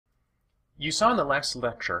You saw in the last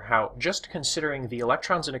lecture how just considering the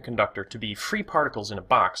electrons in a conductor to be free particles in a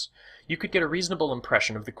box, you could get a reasonable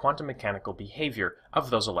impression of the quantum mechanical behavior of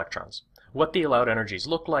those electrons, what the allowed energies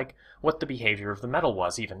looked like, what the behavior of the metal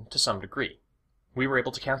was even, to some degree. We were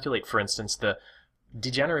able to calculate, for instance, the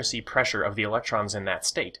degeneracy pressure of the electrons in that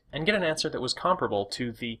state, and get an answer that was comparable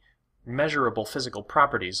to the measurable physical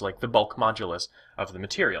properties like the bulk modulus of the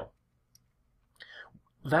material.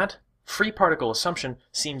 That free particle assumption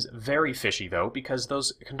seems very fishy, though, because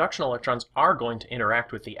those conduction electrons are going to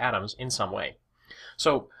interact with the atoms in some way.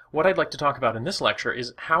 So what I'd like to talk about in this lecture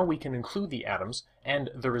is how we can include the atoms and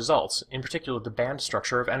the results, in particular the band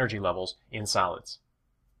structure of energy levels in solids.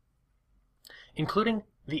 Including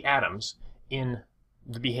the atoms in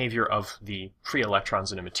the behavior of the free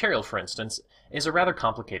electrons in a material, for instance, is a rather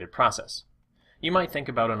complicated process. You might think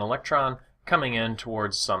about an electron coming in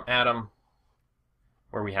towards some atom,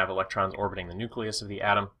 where we have electrons orbiting the nucleus of the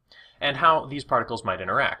atom, and how these particles might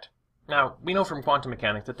interact. Now, we know from quantum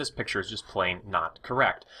mechanics that this picture is just plain not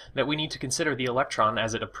correct, that we need to consider the electron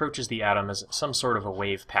as it approaches the atom as some sort of a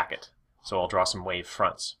wave packet. So I'll draw some wave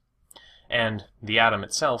fronts. And the atom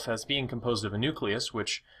itself as being composed of a nucleus,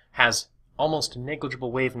 which has almost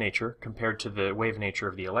negligible wave nature compared to the wave nature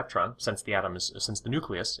of the electron, since the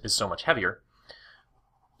nucleus is so much heavier,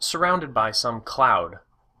 surrounded by some cloud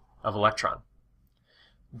of electron.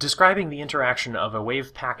 Describing the interaction of a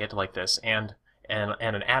wave packet like this and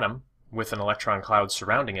an atom with an electron cloud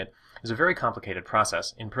surrounding it is a very complicated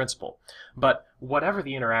process in principle. But whatever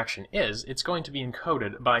the interaction is, it's going to be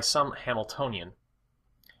encoded by some Hamiltonian,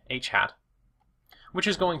 h hat, which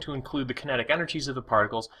is going to include the kinetic energies of the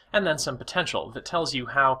particles and then some potential that tells you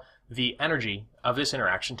how the energy of this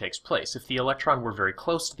interaction takes place. If the electron were very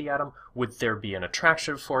close to the atom, would there be an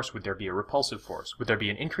attractive force? Would there be a repulsive force? Would there be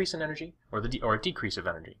an increase in energy or a decrease of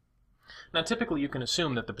energy? Now, typically you can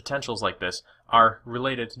assume that the potentials like this are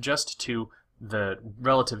related just to the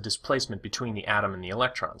relative displacement between the atom and the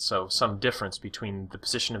electron, so some difference between the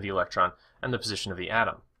position of the electron and the position of the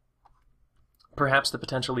atom. Perhaps the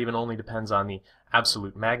potential even only depends on the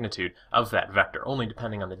absolute magnitude of that vector, only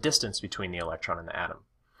depending on the distance between the electron and the atom.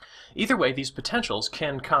 Either way, these potentials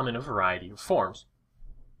can come in a variety of forms.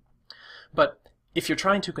 But if you're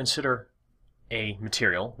trying to consider a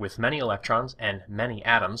material with many electrons and many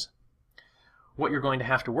atoms, what you're going to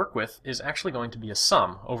have to work with is actually going to be a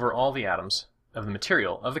sum over all the atoms of the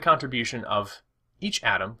material of the contribution of each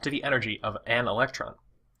atom to the energy of an electron.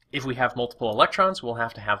 If we have multiple electrons, we'll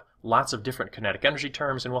have to have lots of different kinetic energy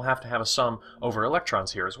terms, and we'll have to have a sum over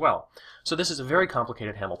electrons here as well. So this is a very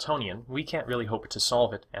complicated Hamiltonian. We can't really hope to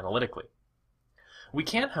solve it analytically. We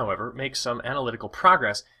can, however, make some analytical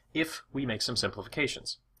progress if we make some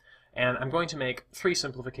simplifications. And I'm going to make 3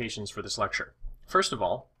 simplifications for this lecture. First of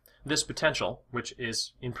all, this potential, which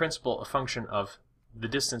is in principle a function of the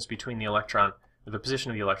distance between the electron, the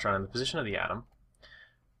position of the electron and the position of the atom,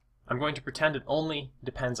 I'm going to pretend it only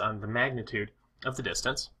depends on the magnitude of the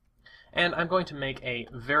distance, and I'm going to make a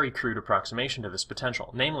very crude approximation to this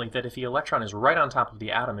potential, namely that if the electron is right on top of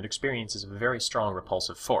the atom, it experiences a very strong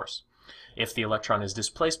repulsive force. If the electron is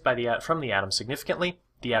displaced from the atom significantly,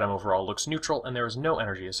 the atom overall looks neutral, and there is no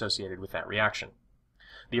energy associated with that reaction.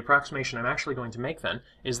 The approximation I'm actually going to make then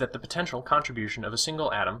is that the potential contribution of a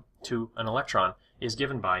single atom to an electron is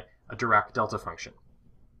given by a Dirac delta function.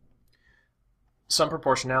 Some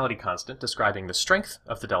proportionality constant describing the strength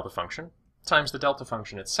of the delta function times the delta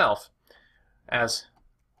function itself as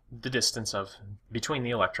the distance between the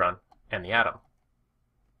electron and the atom.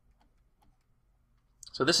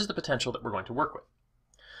 So this is the potential that we're going to work with.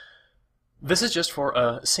 This is just for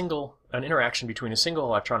an interaction between a single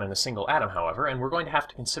electron and a single atom, however, and we're going to have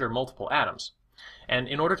to consider multiple atoms. And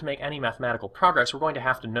in order to make any mathematical progress, we're going to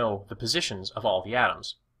have to know the positions of all the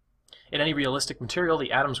atoms. In any realistic material,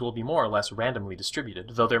 the atoms will be more or less randomly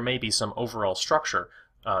distributed, though there may be some overall structure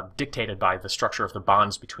dictated by the structure of the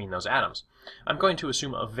bonds between those atoms. I'm going to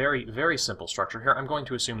assume a very, very simple structure here. I'm going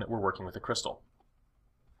to assume that we're working with a crystal.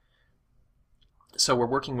 So we're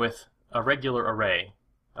working with a regular array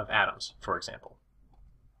of atoms, for example.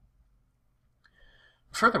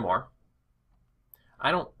 Furthermore,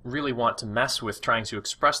 I don't really want to mess with trying to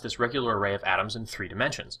express this regular array of atoms in 3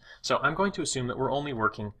 dimensions, so I'm going to assume that we're only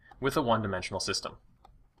working with a one-dimensional system.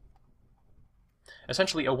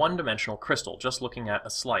 Essentially a one-dimensional crystal, just looking at a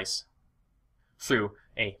slice through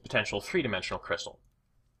a potential 3-dimensional crystal.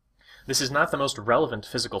 This is not the most relevant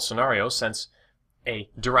physical scenario, since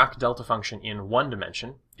a Dirac delta function in 1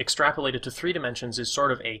 dimension extrapolated to 3 dimensions is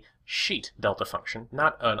sort of a sheet delta function,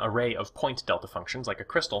 not an array of point delta functions like a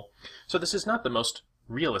crystal. So this is not the most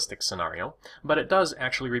realistic scenario, but it does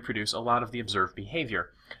actually reproduce a lot of the observed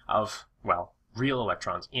behavior of, well, real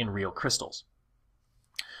electrons in real crystals.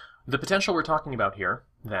 The potential we're talking about here,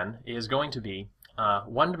 then, is going to be a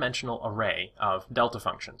one-dimensional array of delta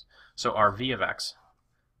functions. So our v of x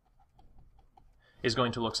is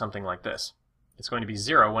going to look something like this. It's going to be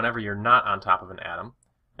 0 whenever you're not on top of an atom,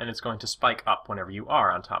 and it's going to spike up whenever you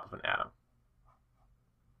are on top of an atom.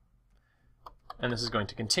 And this is going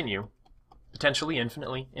to continue, potentially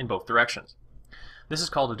infinitely, in both directions. This is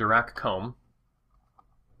called a Dirac comb,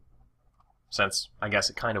 since I guess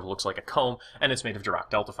it kind of looks like a comb, and it's made of Dirac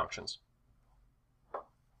delta functions.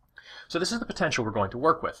 So this is the potential we're going to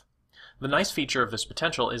work with. The nice feature of this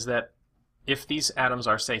potential is that if these atoms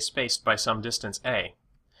are, say, spaced by some distance a,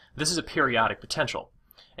 this is a periodic potential,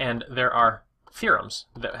 and there are theorems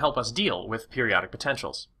that help us deal with periodic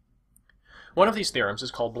potentials. One of these theorems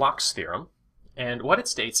is called Bloch's theorem, and what it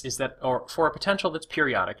states is that for a potential that's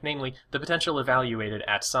periodic, namely the potential evaluated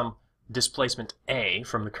at some displacement a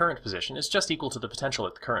from the current position is just equal to the potential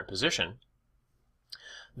at the current position,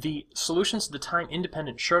 the solutions to the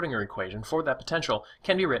time-independent Schrödinger equation for that potential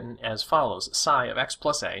can be written as follows. Psi of x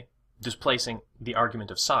plus a, displacing the argument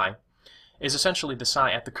of psi, is essentially the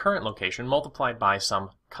psi at the current location multiplied by some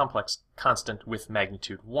complex constant with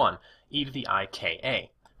magnitude 1, e to the I ka,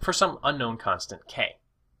 for some unknown constant k.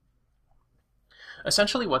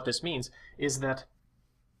 Essentially what this means is that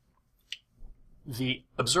the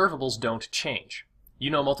observables don't change. You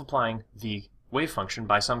know, multiplying the wave function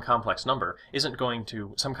by some complex number isn't going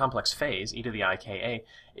to, some complex phase, e to the I ka,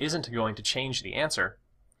 isn't going to change the answer.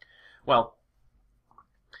 Well,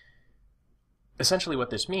 essentially what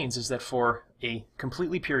this means is that for a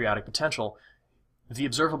completely periodic potential, the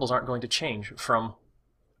observables aren't going to change from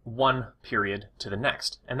one period to the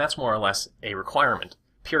next, and that's more or less a requirement.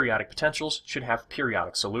 Periodic potentials should have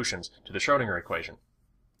periodic solutions to the Schrödinger equation.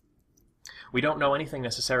 We don't know anything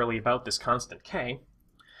necessarily about this constant k,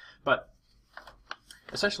 but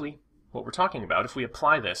essentially what we're talking about, if we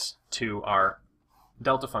apply this to our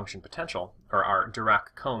delta function potential, or our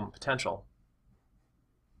Dirac comb potential,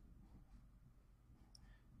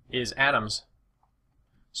 is atoms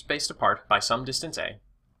spaced apart by some distance a,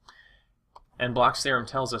 and Bloch's theorem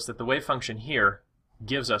tells us that the wave function here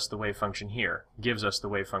gives us the wave function here, gives us the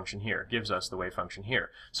wave function here, gives us the wave function here.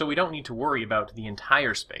 So we don't need to worry about the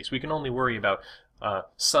entire space. We can only worry about a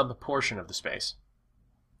sub-portion of the space.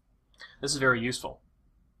 This is very useful.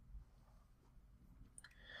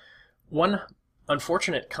 One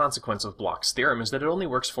unfortunate consequence of Bloch's theorem is that it only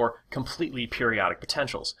works for completely periodic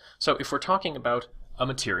potentials. So if we're talking about a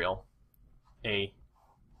material, a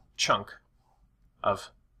chunk of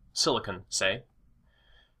silicon, say,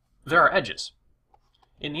 there are edges.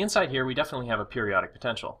 In the inside here, we definitely have a periodic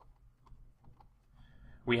potential.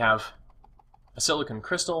 We have a silicon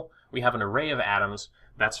crystal, we have an array of atoms,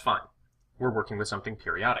 that's fine. We're working with something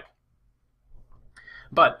periodic.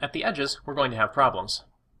 But at the edges, we're going to have problems.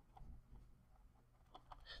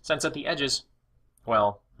 Since at the edges,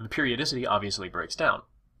 well, the periodicity obviously breaks down.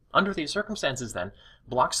 Under these circumstances, then,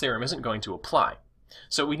 Bloch's theorem isn't going to apply.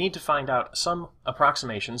 So we need to find out some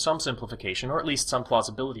approximation, some simplification, or at least some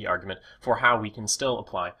plausibility argument for how we can still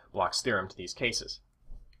apply Bloch's theorem to these cases.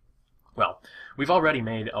 Well, we've already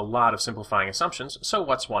made a lot of simplifying assumptions, so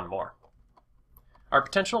what's one more? Our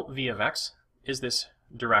potential v of x is this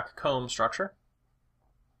Dirac comb structure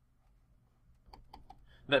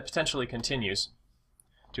that potentially continues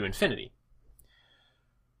to infinity.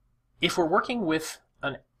 If we're working with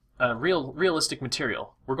a realistic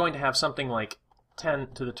material, we're going to have something like 10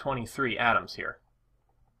 to the 23 atoms here.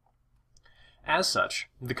 As such,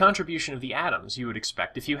 the contribution of the atoms you would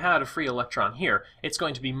expect, if you had a free electron here, it's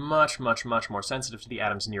going to be much, much, much more sensitive to the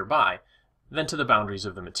atoms nearby than to the boundaries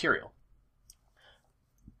of the material.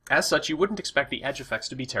 As such, you wouldn't expect the edge effects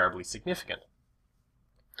to be terribly significant.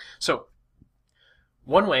 So,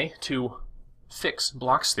 one way to fix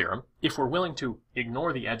Bloch's theorem, if we're willing to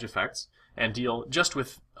ignore the edge effects and deal just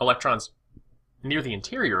with electrons near the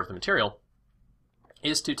interior of the material,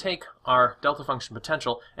 is to take our delta function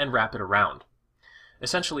potential and wrap it around.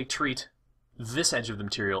 Essentially treat this edge of the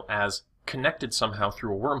material as connected somehow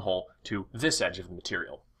through a wormhole to this edge of the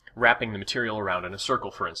material, wrapping the material around in a circle,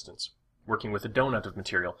 for instance, working with a donut of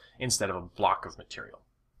material instead of a block of material.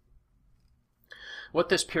 What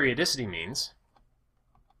this periodicity means,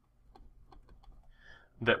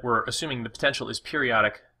 that we're assuming the potential is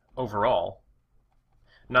periodic overall,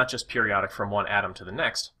 not just periodic from one atom to the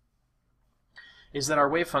next, is that our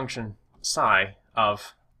wave function psi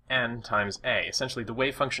of n times a, essentially the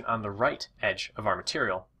wave function on the right edge of our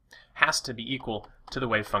material, has to be equal to the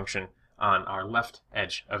wave function on our left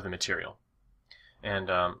edge of the material. And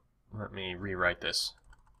let me rewrite this.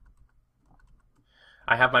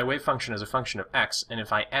 I have my wave function as a function of x, and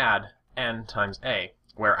if I add n times a,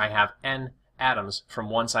 where I have n atoms from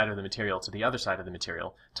one side of the material to the other side of the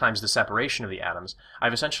material, times the separation of the atoms,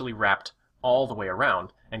 I've essentially wrapped all the way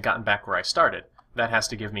around and gotten back where I started. That has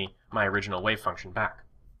to give me my original wave function back.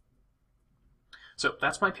 So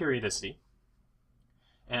that's my periodicity.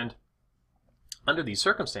 And under these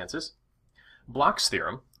circumstances, Bloch's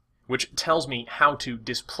theorem, which tells me how to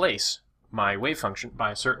displace my wave function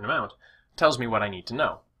by a certain amount, tells me what I need to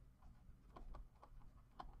know.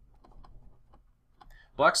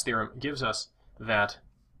 Bloch's theorem gives us that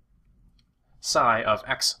psi of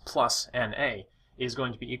x plus na is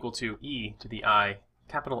going to be equal to e to the I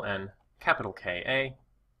capital N capital Ka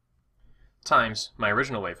times my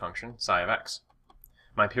original wave function, psi of x.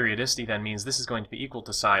 My periodicity then means this is going to be equal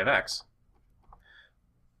to psi of x,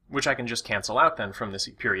 which I can just cancel out then from this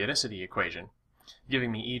periodicity equation,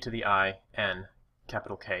 giving me e to the I n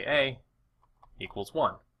capital Ka equals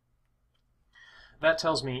 1. That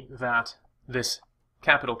tells me that this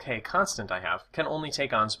capital K constant I have can only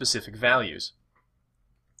take on specific values.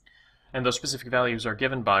 And those specific values are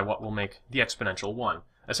given by what will make the exponential 1,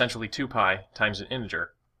 essentially 2 pi times an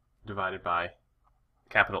integer divided by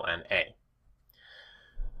capital Na.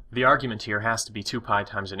 The argument here has to be 2 pi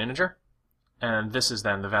times an integer, and this is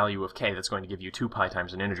then the value of k that's going to give you 2 pi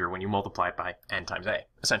times an integer when you multiply it by n times a,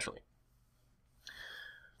 essentially.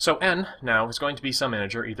 So n now is going to be some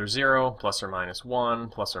integer, either 0, plus or minus 1,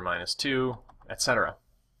 plus or minus 2, etc.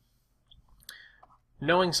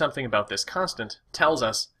 Knowing something about this constant tells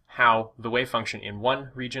us how the wave function in one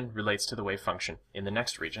region relates to the wave function in the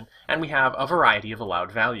next region, and we have a variety of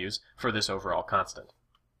allowed values for this overall constant.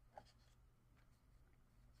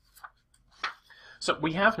 So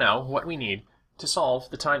we have now what we need to solve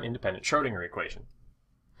the time-independent Schrödinger equation.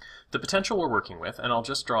 The potential we're working with, and I'll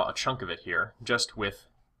just draw a chunk of it here, just with,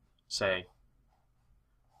 say,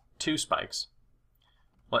 2 spikes.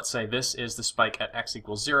 Let's say this is the spike at x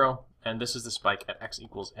equals 0, and this is the spike at x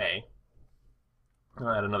equals a. I'll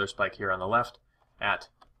add another spike here on the left at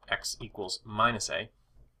x equals minus a.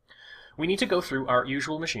 We need to go through our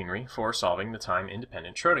usual machinery for solving the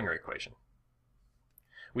time-independent Schrödinger equation.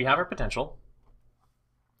 We have our potential,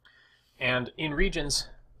 and in regions,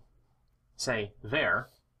 say, there,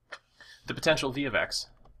 the potential v of x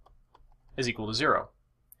is equal to 0.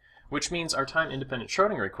 Which means our time-independent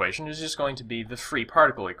Schrödinger equation is just going to be the free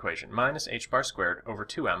particle equation, minus h bar squared over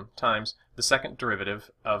 2m times the second derivative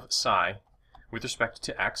of psi with respect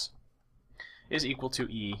to x is equal to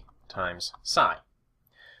e times psi.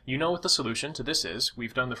 You know what the solution to this is.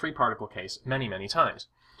 We've done the free particle case many, many times.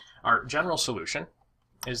 Our general solution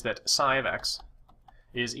is that psi of x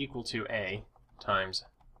is equal to a times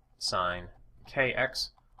sine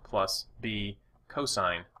kx plus b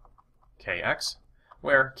cosine kx,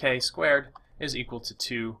 where k squared is equal to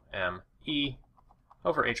 2me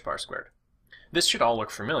over h bar squared. This should all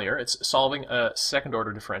look familiar. It's solving a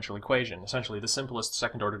second-order differential equation, essentially the simplest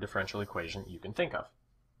second-order differential equation you can think of.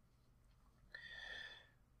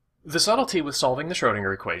 The subtlety with solving the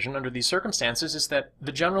Schrödinger equation under these circumstances is that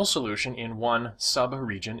the general solution in one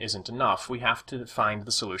sub-region isn't enough. We have to find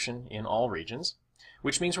the solution in all regions,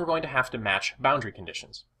 which means we're going to have to match boundary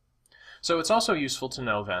conditions. So it's also useful to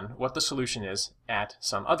know then what the solution is at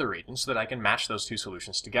some other region so that I can match those two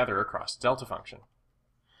solutions together across the delta function.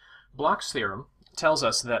 Bloch's theorem tells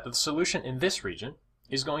us that the solution in this region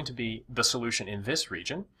is going to be the solution in this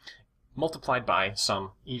region multiplied by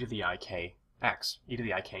some e to the ikx, e to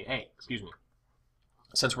the ika, excuse me.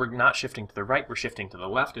 Since we're not shifting to the right, we're shifting to the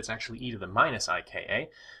left, it's actually e to the minus ika,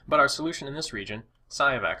 but our solution in this region,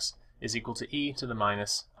 psi of x, is equal to e to the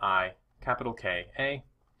minus I capital Ka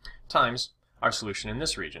times our solution in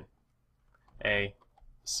this region, a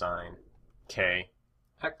sine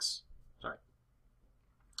kx,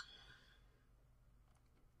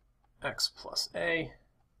 x plus a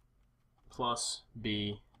plus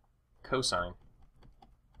b cosine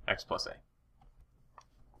x plus a.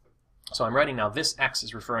 So I'm writing now this x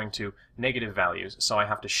is referring to negative values, so I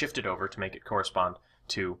have to shift it over to make it correspond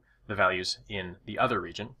to the values in the other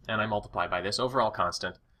region, and I multiply by this overall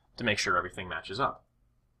constant to make sure everything matches up.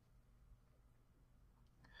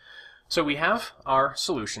 So we have our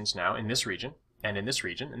solutions now in this region and in this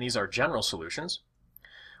region, and these are general solutions.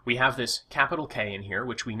 We have this capital K in here,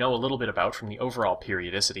 which we know a little bit about from the overall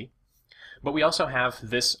periodicity, but we also have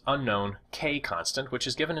this unknown K constant, which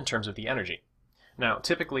is given in terms of the energy. Now,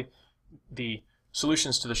 typically, the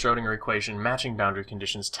solutions to the Schrödinger equation matching boundary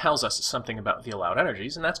conditions tells us something about the allowed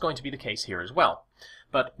energies, and that's going to be the case here as well.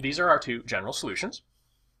 But these are our two general solutions.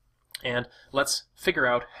 And let's figure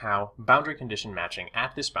out how boundary condition matching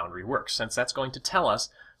at this boundary works, since that's going to tell us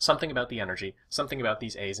something about the energy, something about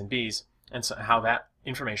these A's and B's, and so how that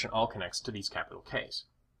information all connects to these capital K's.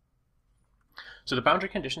 So the boundary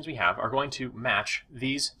conditions we have are going to match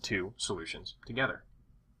these two solutions together.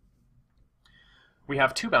 We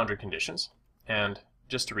have two boundary conditions, and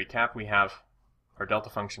just to recap, we have our delta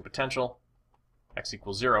function potential, x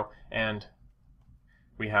equals 0, and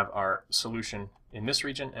we have our solution in this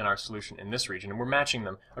region and our solution in this region, and we're matching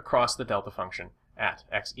them across the delta function at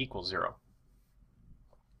x equals 0.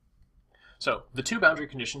 So the two boundary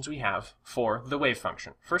conditions we have for the wave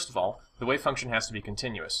function. First of all, the wave function has to be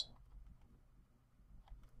continuous.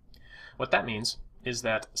 What that means is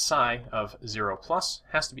that psi of 0 plus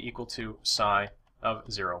has to be equal to psi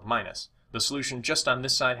of 0 minus. The solution just on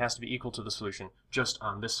this side has to be equal to the solution just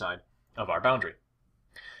on this side of our boundary.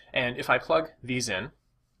 And if I plug these in,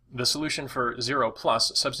 the solution for 0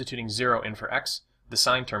 plus, substituting 0 in for x, the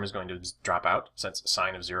sine term is going to drop out, since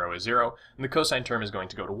sine of 0 is 0, and the cosine term is going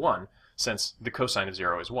to go to 1, since the cosine of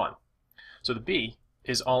 0 is 1. So the b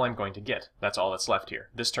is all I'm going to get. That's all that's left here.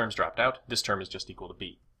 This term's dropped out. This term is just equal to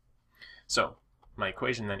b. So my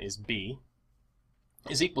equation then is b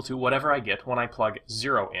is equal to whatever I get when I plug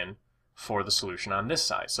 0 in for the solution on this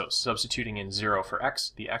side. So substituting in 0 for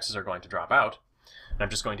x, the x's are going to drop out, and I'm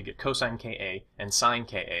just going to get cosine Ka and sine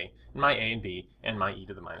Ka, and my a and b, and my e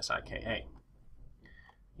to the minus I Ka.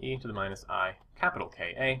 E to the minus I capital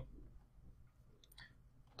Ka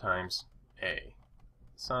times a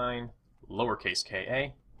sine lowercase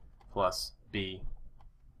ka plus b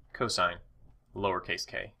cosine lowercase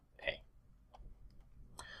ka.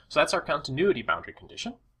 So that's our continuity boundary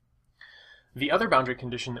condition. The other boundary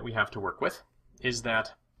condition that we have to work with is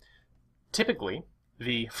that typically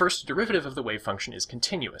the first derivative of the wave function is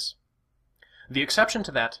continuous. The exception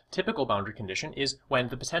to that typical boundary condition is when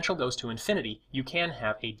the potential goes to infinity, you can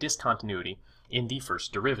have a discontinuity in the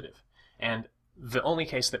first derivative. And the only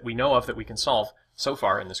case that we know of that we can solve so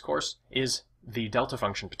far in this course is the delta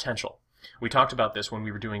function potential. We talked about this when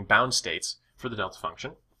we were doing bound states for the delta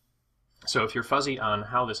function. So if you're fuzzy on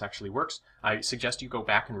how this actually works, I suggest you go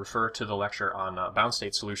back and refer to the lecture on bound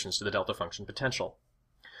state solutions to the delta function potential.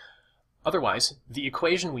 Otherwise, the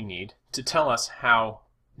equation we need to tell us how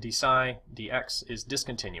d psi dx is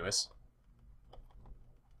discontinuous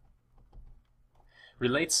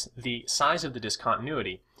relates the size of the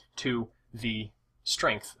discontinuity to the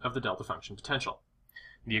strength of the delta function potential.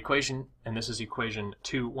 The equation, and this is equation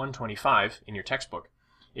 2.125 in your textbook,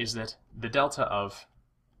 is that the delta of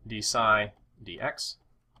d psi dx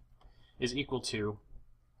is equal to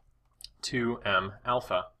 2m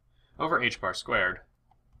alpha over h bar squared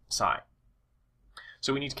psi.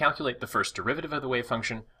 So we need to calculate the first derivative of the wave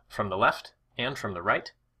function from the left and from the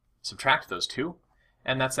right, subtract those two,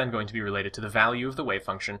 and that's then going to be related to the value of the wave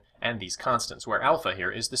function and these constants, where alpha here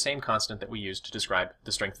is the same constant that we used to describe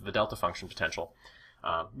the strength of the delta function potential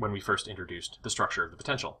when we first introduced the structure of the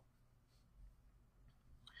potential.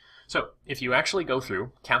 So if you actually go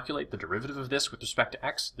through, calculate the derivative of this with respect to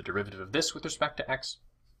x, the derivative of this with respect to x,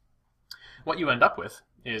 what you end up with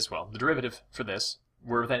is, well, the derivative for this,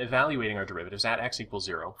 we're then evaluating our derivatives at x equals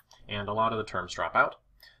 0, and a lot of the terms drop out.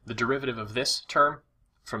 The derivative of this term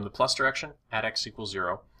from the plus direction at x equals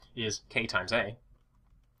 0 is k times a.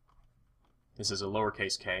 This is a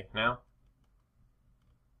lowercase k now.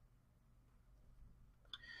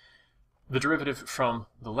 The derivative from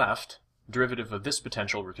the left, derivative of this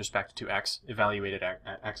potential with respect to x, evaluated at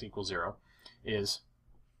x equals 0, is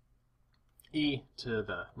e to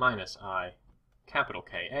the minus I capital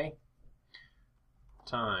Ka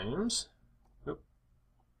times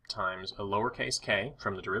a lowercase k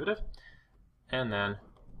from the derivative, and then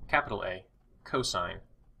capital A cosine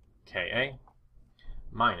Ka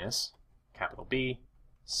minus capital B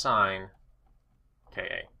sine Ka.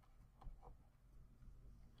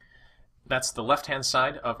 That's the left-hand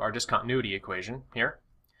side of our discontinuity equation here.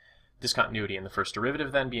 Discontinuity in the first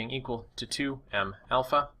derivative then being equal to 2m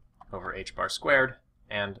alpha over h bar squared,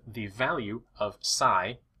 and the value of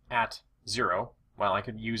psi at 0, well, I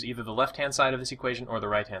could use either the left-hand side of this equation or the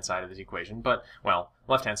right-hand side of this equation, but, well,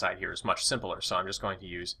 left-hand side here is much simpler, so I'm just going to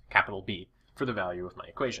use capital B for the value of my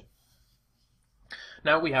equation.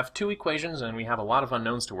 Now we have two equations and we have a lot of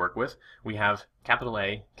unknowns to work with. We have capital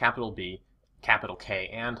A, capital B, capital K,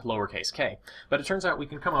 and lowercase k. But it turns out we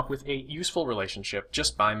can come up with a useful relationship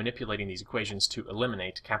just by manipulating these equations to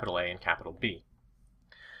eliminate capital A and capital B.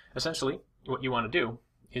 Essentially, what you want to do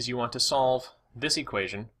is you want to solve this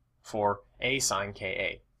equation for a sine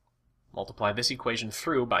Ka. Multiply this equation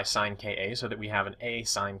through by sine Ka so that we have an a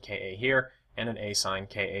sine Ka here and an a sine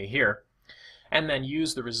Ka here. and then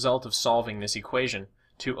use the result of solving this equation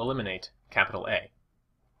to eliminate capital A.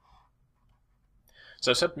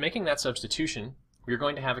 So making that substitution, we're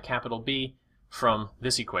going to have a capital B from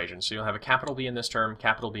this equation. So you'll have a capital B in this term,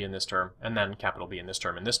 capital B in this term, and then capital B in this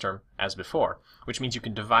term, as before, which means you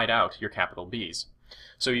can divide out your capital B's.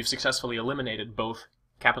 So you've successfully eliminated both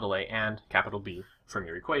capital A and capital B from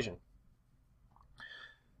your equation.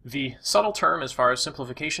 The subtle term as far as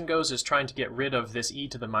simplification goes is trying to get rid of this e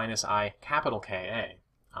to the minus I capital Ka.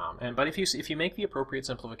 But if you make the appropriate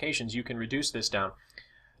simplifications, you can reduce this down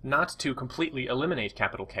not to completely eliminate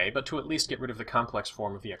capital K, but to at least get rid of the complex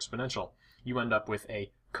form of the exponential. You end up with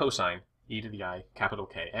a cosine e to the I capital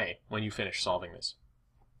Ka when you finish solving this.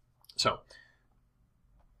 So,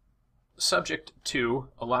 subject to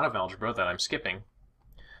a lot of algebra that I'm skipping,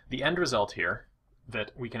 the end result here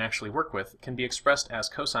that we can actually work with can be expressed as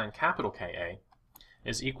cosine capital Ka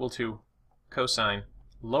is equal to cosine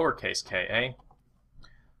lowercase ka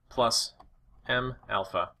plus m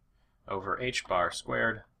alpha over h bar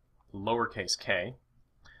squared lowercase k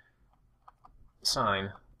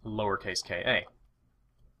sine lowercase ka.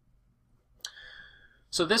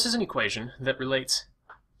 So this is an equation that relates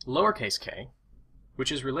lowercase k,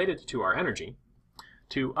 which is related to our energy,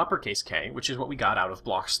 to uppercase K, which is what we got out of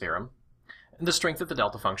Bloch's theorem, and the strength of the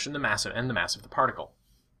delta function, the mass of the particle.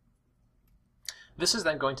 This is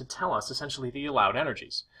then going to tell us essentially the allowed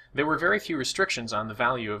energies. There were very few restrictions on the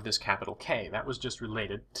value of this capital K. That was just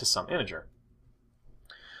related to some integer.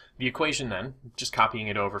 The equation then, just copying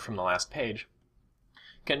it over from the last page,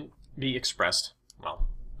 can be expressed, well,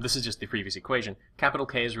 this is just the previous equation. Capital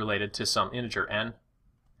K is related to some integer n,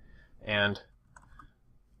 and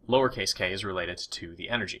lowercase k is related to the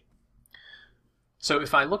energy. So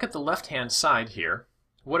if I look at the left-hand side here,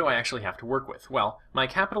 what do I actually have to work with? Well, my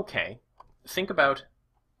capital K, think about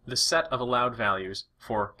the set of allowed values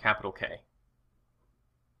for capital K.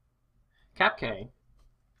 Cap K,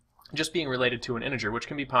 just being related to an integer, which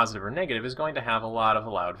can be positive or negative, is going to have a lot of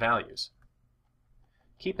allowed values.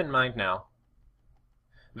 Keep in mind now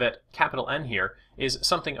that capital N here is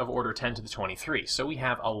something of order 10 to the 23, so we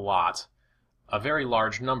have a very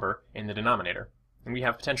large number in the denominator, and we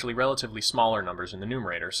have potentially relatively smaller numbers in the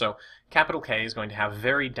numerator, so capital K is going to have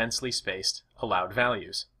very densely spaced allowed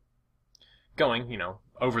values, going,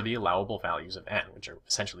 over the allowable values of n, which are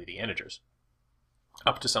essentially the integers,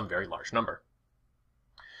 up to some very large number.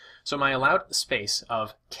 So my allowed space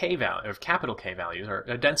of capital K values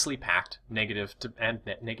are densely packed, negative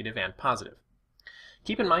and positive.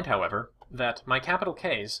 Keep in mind, however, that my capital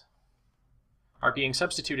K's are being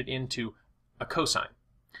substituted into a cosine.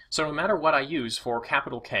 So no matter what I use for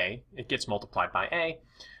capital K, it gets multiplied by A.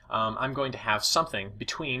 I'm going to have something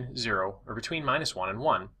between 0, or between minus 1 and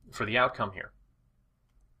 1 for the outcome here.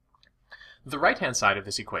 The right-hand side of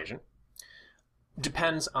this equation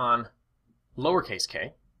depends on lowercase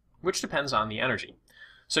k, which depends on the energy.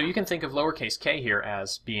 So you can think of lowercase k here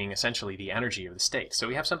as being essentially the energy of the state. So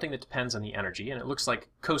we have something that depends on the energy, and it looks like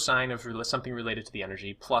cosine of something related to the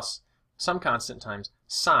energy plus some constant times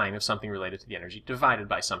sine of something related to the energy divided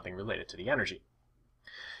by something related to the energy.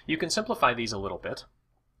 You can simplify these a little bit.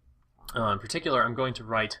 In particular, I'm going to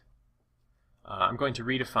redefine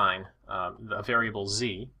a variable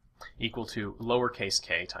z equal to lowercase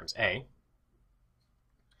k times a,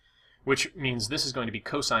 which means this is going to be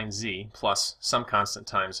cosine z plus some constant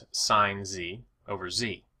times sine z over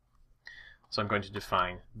z. So I'm going to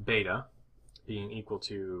define beta being equal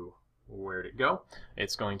to, where'd it go?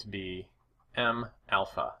 It's going to be m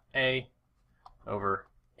alpha a over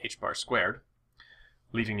h bar squared,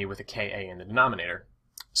 leaving me with a ka in the denominator.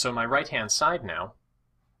 So my right-hand side now,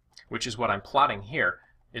 which is what I'm plotting here,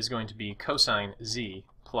 is going to be cosine z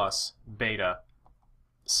plus beta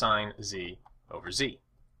sine z over z.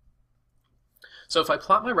 So if I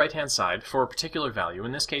plot my right-hand side for a particular value,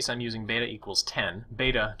 in this case I'm using beta equals 10,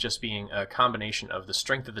 beta just being a combination of the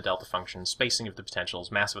strength of the delta function, spacing of the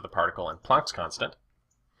potentials, mass of the particle, and Planck's constant,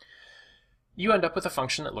 you end up with a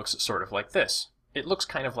function that looks sort of like this. It looks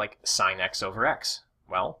kind of like sine x over x.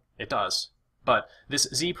 Well, it does. But this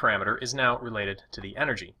z parameter is now related to the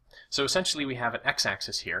energy. So essentially we have an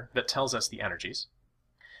x-axis here that tells us the energies.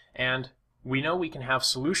 And we know we can have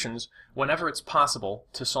solutions whenever it's possible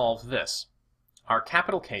to solve this. Our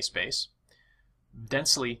capital K space,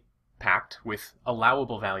 densely packed with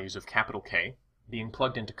allowable values of capital K being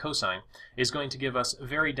plugged into cosine, is going to give us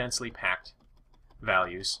very densely packed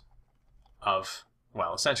values of,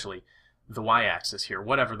 well, essentially the y-axis here,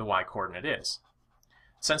 whatever the y-coordinate is.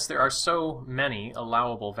 Since there are so many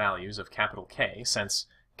allowable values of capital K, since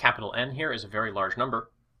capital N here is a very large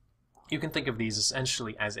number, you can think of these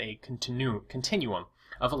essentially as a continuum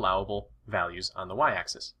of allowable values on the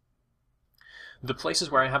y-axis. The places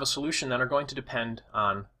where I have a solution then are going to depend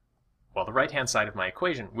on, well, the right-hand side of my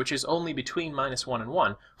equation, which is only between -1 and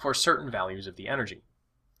 1 for certain values of the energy.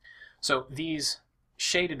 So these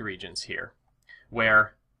shaded regions here,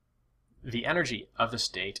 where the energy of the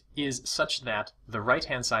state is such that the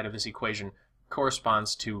right-hand side of this equation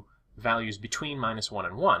corresponds to values between -1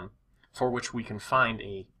 and 1, for which we can find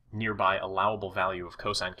a nearby allowable value of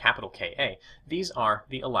cosine capital Ka, these are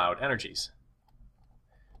the allowed energies.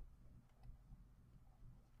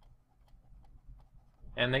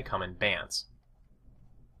 And they come in bands.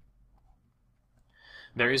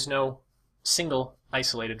 There is no single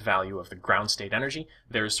isolated value of the ground state energy.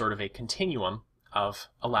 There is sort of a continuum of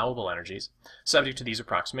allowable energies, subject to these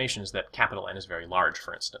approximations that capital N is very large,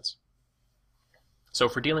 for instance. So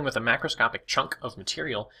if we're dealing with a macroscopic chunk of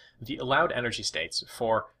material, the allowed energy states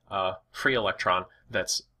for a free electron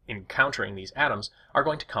that's encountering these atoms are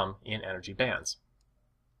going to come in energy bands.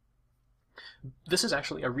 This is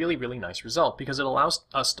actually a really, really nice result because it allows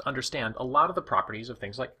us to understand a lot of the properties of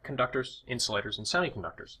things like conductors, insulators, and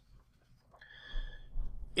semiconductors.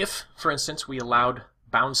 If, for instance, we allowed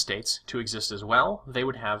bound states to exist as well, they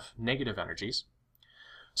would have negative energies.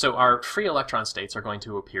 So our free electron states are going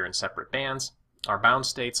to appear in separate bands. Our bound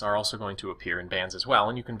states are also going to appear in bands as well,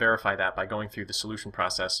 and you can verify that by going through the solution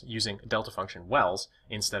process using delta function wells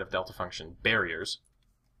instead of delta function barriers.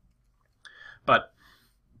 But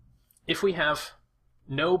if we have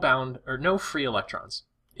no bound or no free electrons,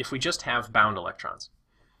 if we just have bound electrons,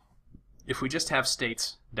 if we just have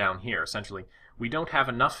states down here, essentially, we don't have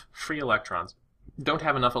enough free electrons, don't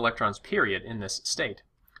have enough electrons, period, in this state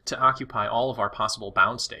to occupy all of our possible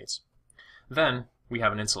bound states, then we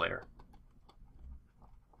have an insulator.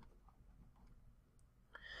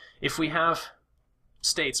 If we have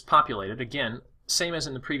states populated, again, same as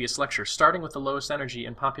in the previous lecture, starting with the lowest energy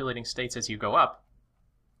and populating states as you go up,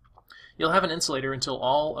 you'll have an insulator until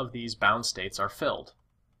all of these bound states are filled.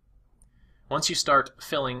 Once you start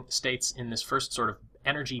filling states in this first sort of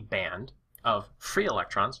energy band of free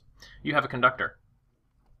electrons, you have a conductor.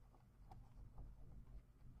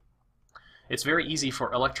 It's very easy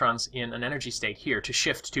for electrons in an energy state here to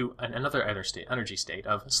shift to another energy state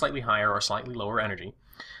of slightly higher or slightly lower energy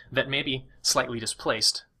that may be slightly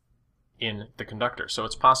displaced in the conductor. So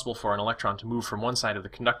it's possible for an electron to move from one side of the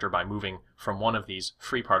conductor by moving from one of these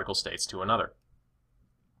free particle states to another.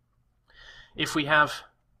 If we have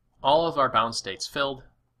all of our bound states filled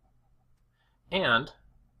and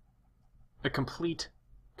a complete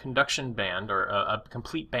conduction band, or a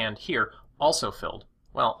complete band here, also filled,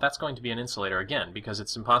 well, that's going to be an insulator again, because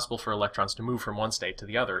it's impossible for electrons to move from one state to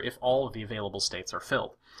the other if all of the available states are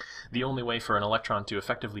filled. The only way for an electron to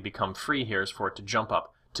effectively become free here is for it to jump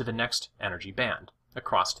up to the next energy band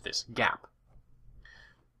across this gap.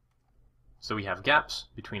 So we have gaps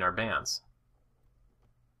between our bands.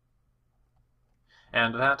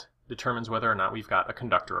 And that determines whether or not we've got a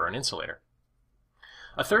conductor or an insulator.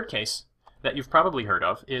 A third case that you've probably heard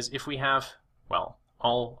of is if we have, well,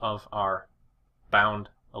 all of our bound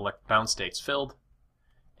states filled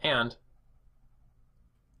and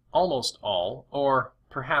almost all, or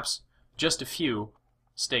perhaps just a few,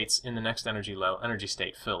 states in the next energy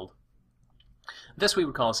state filled. This we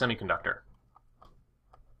would call a semiconductor.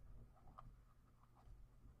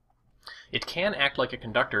 It can act like a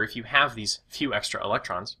conductor if you have these few extra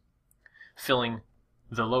electrons filling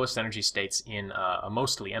the lowest energy states in a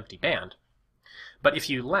mostly empty band. But if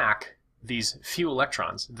you lack these few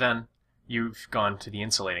electrons, then you've gone to the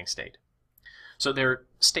insulating state. So they're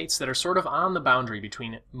states that are sort of on the boundary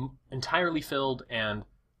between entirely filled and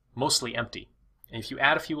mostly empty. And if you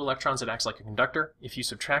add a few electrons, it acts like a conductor. If you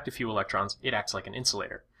subtract a few electrons, it acts like an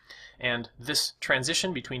insulator. And this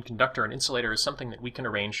transition between conductor and insulator is something that we can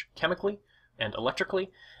arrange chemically and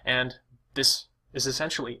electrically, and this is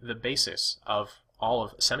essentially the basis of all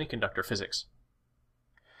of semiconductor physics.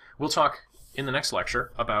 We'll talk in the next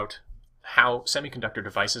lecture about how semiconductor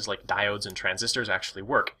devices like diodes and transistors actually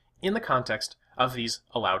work in the context of these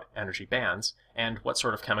allowed energy bands and what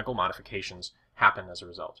sort of chemical modifications happen as a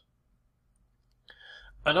result.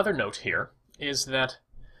 Another note here is that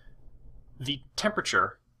the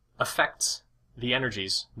temperature affects the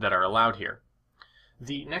energies that are allowed here.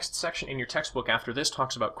 The next section in your textbook after this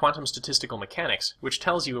talks about quantum statistical mechanics, which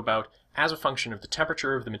tells you about, as a function of the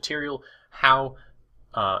temperature of the material, how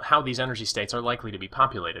these energy states are likely to be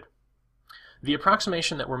populated. The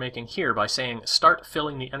approximation that we're making here by saying start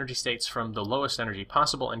filling the energy states from the lowest energy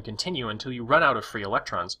possible and continue until you run out of free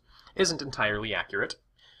electrons isn't entirely accurate.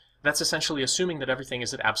 That's essentially assuming that everything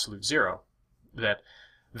is at absolute zero, that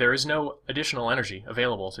there is no additional energy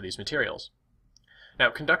available to these materials. Now,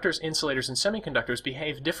 conductors, insulators, and semiconductors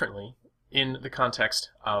behave differently in the context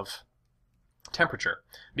of temperature.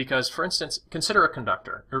 Because, for instance, consider a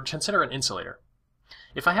conductor, or consider an insulator.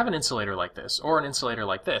 If I have an insulator like this, or an insulator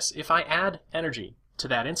like this, if I add energy to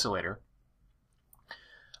that insulator,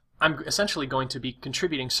 I'm essentially going to be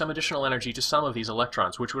contributing some additional energy to some of these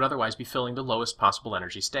electrons, which would otherwise be filling the lowest possible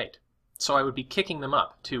energy state. So I would be kicking them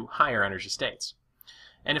up to higher energy states.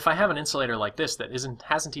 And if I have an insulator like this that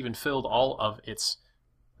hasn't even filled all of its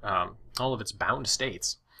bound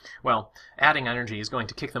states, well, adding energy is going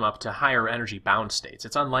to kick them up to higher energy bound states.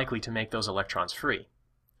 It's unlikely to make those electrons free.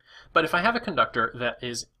 But if I have a conductor that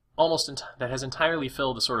has entirely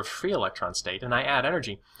filled a sort of free electron state, and I add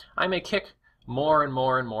energy, I may kick more and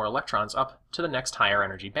more and more electrons up to the next higher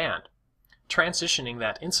energy band, transitioning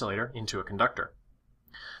that insulator into a conductor.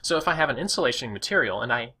 So if I have an insulating material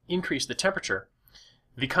and I increase the temperature,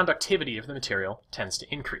 the conductivity of the material tends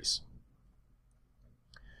to increase.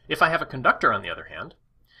 If I have a conductor, on the other hand,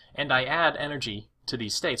 and I add energy to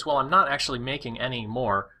these states, well, I'm not actually making any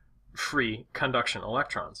more free conduction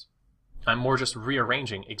electrons. I'm more just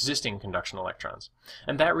rearranging existing conduction electrons.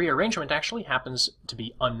 And that rearrangement actually happens to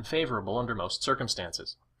be unfavorable under most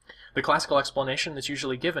circumstances. The classical explanation that's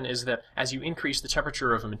usually given is that as you increase the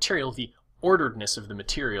temperature of a material, the orderedness of the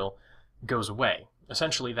material goes away.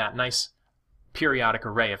 Essentially, that nice periodic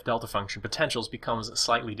array of delta function potentials becomes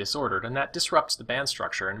slightly disordered, and that disrupts the band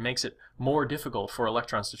structure and makes it more difficult for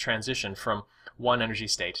electrons to transition from one energy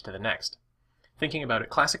state to the next. Thinking about it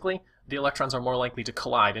classically, the electrons are more likely to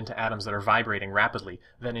collide into atoms that are vibrating rapidly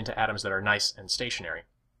than into atoms that are nice and stationary.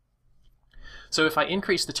 So if I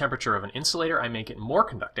increase the temperature of an insulator, I make it more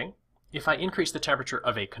conducting. If I increase the temperature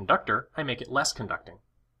of a conductor, I make it less conducting.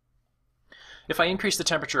 If I increase the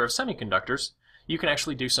temperature of semiconductors, you can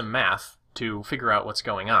actually do some math to figure out what's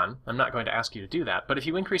going on. I'm not going to ask you to do that, but if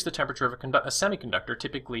you increase the temperature of a semiconductor,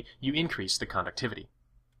 typically you increase the conductivity.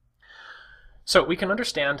 So we can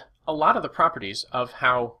understand a lot of the properties of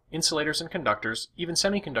how insulators and conductors, even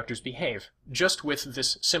semiconductors, behave just with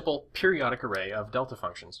this simple periodic array of delta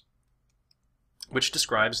functions, which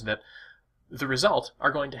describes that the result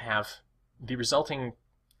are going to have the resulting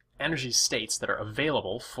energy states that are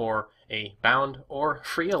available for a bound or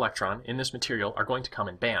free electron in this material are going to come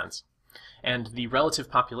in bands. And the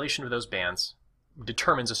relative population of those bands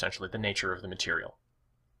determines essentially the nature of the material.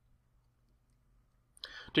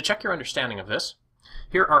 To check your understanding of this,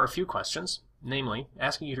 here are a few questions, namely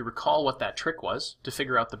asking you to recall what that trick was to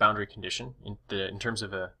figure out the boundary condition in terms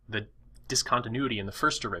of the discontinuity in the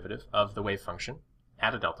first derivative of the wave function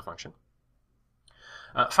at a delta function.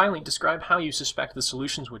 Finally, describe how you suspect the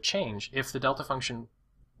solutions would change if the delta function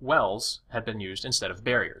wells had been used instead of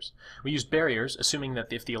barriers. We used barriers, assuming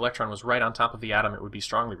that if the electron was right on top of the atom, it would be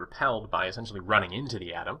strongly repelled by essentially running into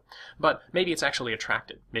the atom, but maybe it's actually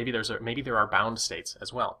attracted. Maybe there are bound states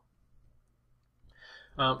as well.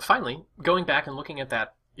 Finally, going back and looking at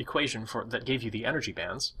that equation that gave you the energy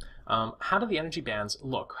bands, how do the energy bands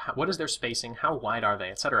look? What is their spacing? How wide are they,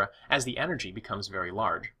 etc., as the energy becomes very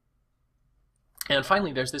large? And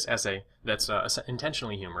finally, there's this essay that's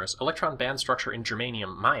intentionally humorous, Electron Band Structure in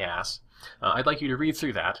Germanium, My Ass. I'd like you to read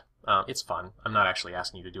through that. It's fun. I'm not actually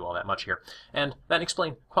asking you to do all that much here. And then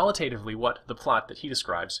explain qualitatively what the plot that he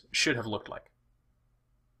describes should have looked like.